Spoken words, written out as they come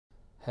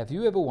Have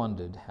you ever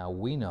wondered how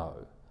we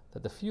know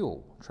that the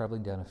fuel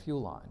travelling down a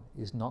fuel line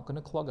is not going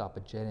to clog up a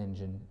jet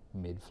engine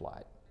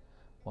mid-flight?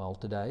 Well,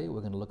 today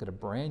we're going to look at a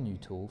brand new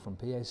tool from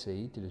PAC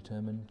to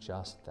determine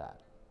just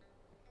that.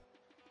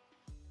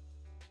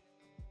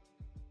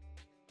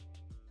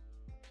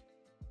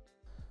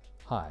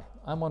 Hi,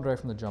 I'm Andre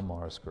from the John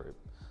Morris Group,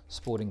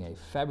 sporting a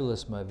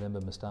fabulous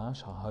Movember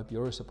moustache. I hope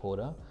you're a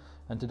supporter.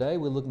 And today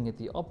we're looking at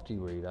the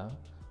OptiReader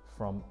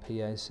from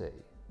PAC.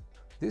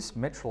 This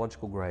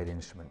metrological grade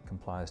instrument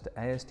complies to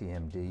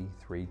ASTM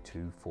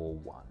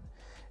D3241.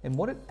 And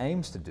what it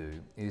aims to do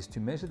is to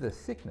measure the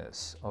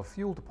thickness of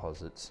fuel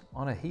deposits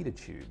on a heater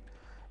tube.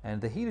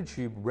 And the heater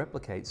tube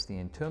replicates the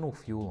internal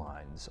fuel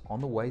lines on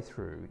the way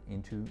through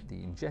into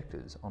the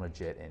injectors on a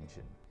jet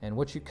engine. And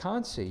what you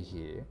can't see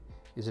here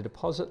is a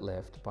deposit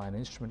left by an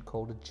instrument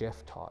called a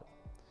JetFuel.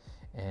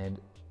 And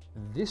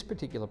this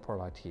particular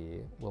product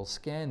here will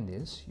scan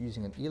this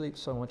using an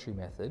ellipsometric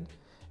method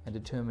and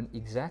determine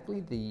exactly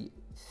the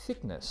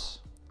thickness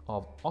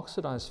of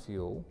oxidized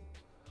fuel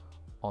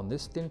on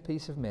this thin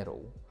piece of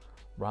metal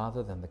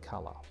rather than the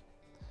color.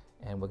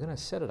 And we're going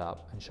to set it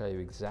up and show you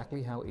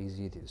exactly how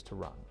easy it is to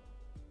run.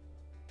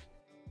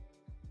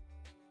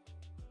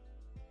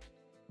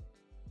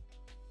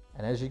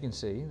 And as you can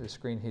see, the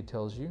screen here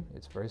tells you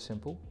it's very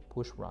simple: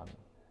 push run.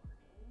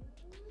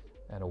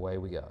 And away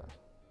we go.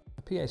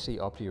 The PAC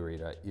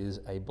OptiReader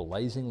is a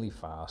blazingly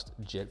fast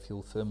jet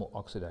fuel thermal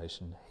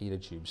oxidation heater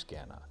tube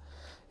scanner.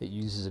 It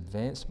uses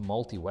advanced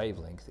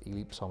multi-wavelength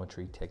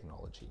ellipsometry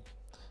technology.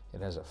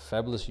 It has a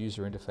fabulous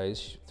user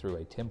interface through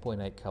a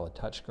 10.8 color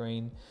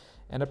touchscreen,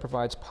 and it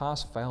provides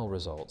pass-fail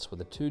results with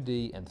a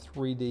 2D and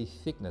 3D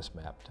thickness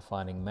map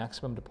defining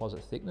maximum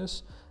deposit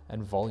thickness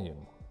and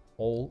volume,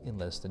 all in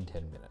less than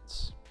 10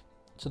 minutes.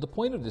 So the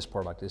point of this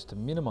product is to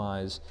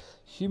minimize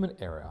human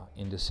error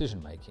in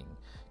decision making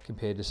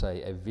compared to,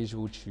 say, a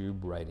visual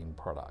tube rating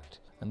product.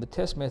 And the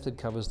test method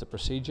covers the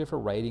procedure for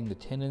rating the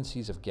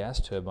tendencies of gas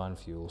turbine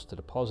fuels to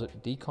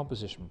deposit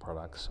decomposition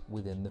products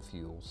within the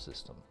fuel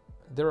system.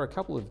 There are a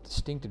couple of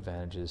distinct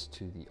advantages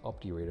to the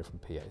OptiReader from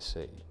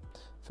PAC.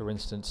 For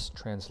instance,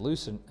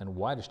 translucent and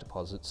whitish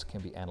deposits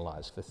can be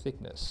analyzed for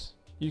thickness.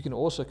 You can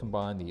also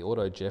combine the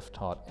Auto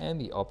JetFuel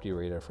and the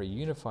OptiReader for a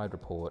unified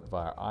report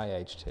via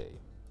IHT.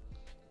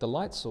 The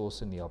light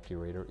source in the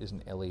OptiReader is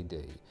an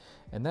LED,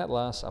 and that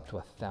lasts up to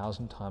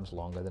 1,000 times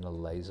longer than a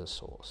laser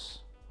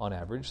source. On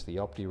average, the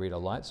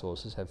OptiReader light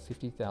sources have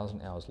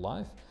 50,000 hours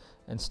life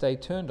and stay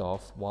turned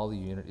off while the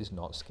unit is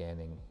not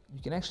scanning.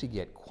 You can actually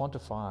get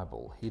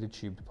quantifiable heater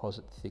tube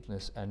deposit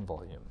thickness and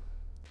volume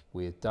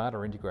with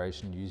data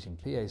integration using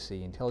PAC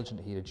intelligent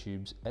heater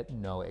tubes at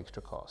no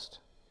extra cost.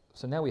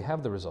 So now we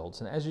have the results,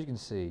 and as you can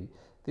see,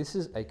 this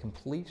is a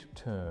complete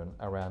turn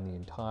around the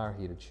entire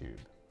heater tube.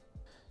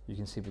 You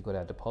can see we've got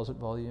our deposit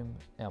volume,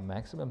 our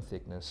maximum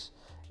thickness,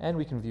 and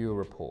we can view a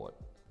report.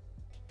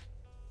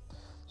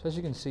 So as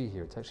you can see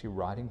here, it's actually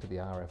writing to the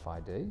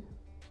RFID,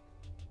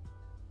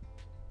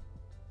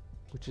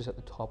 which is at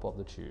the top of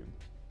the tube.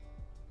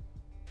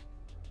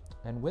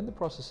 And when the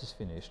process is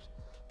finished,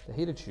 the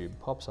heater tube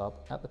pops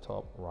up at the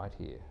top right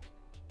here.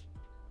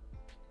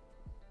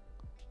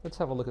 Let's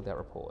have a look at that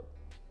report.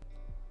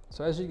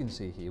 So as you can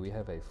see here, we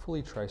have a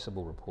fully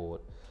traceable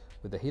report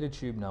with the heater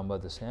tube number,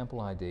 the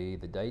sample ID,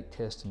 the date,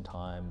 test and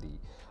time,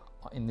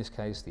 in this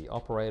case the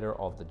operator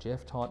of the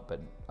JetFuel, but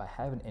I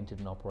haven't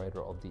entered an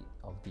operator of the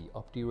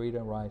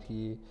OptiReader right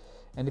here.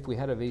 And if we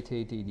had a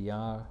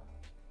VTDR,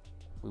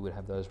 we would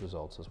have those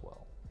results as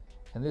well.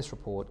 And this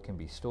report can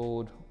be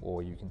stored,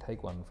 or you can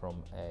take one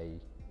from a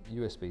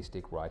USB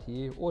stick right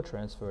here or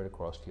transfer it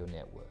across to your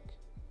network.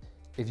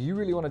 If you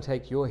really want to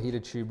take your heater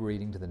tube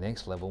reading to the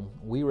next level,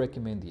 we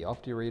recommend the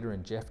OptiReader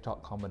and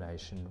JetFuel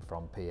combination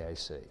from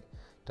PAC.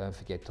 Don't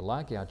forget to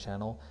like our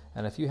channel,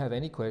 and if you have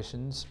any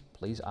questions,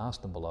 please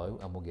ask them below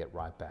and we'll get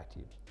right back to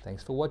you.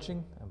 Thanks for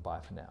watching, and bye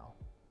for now.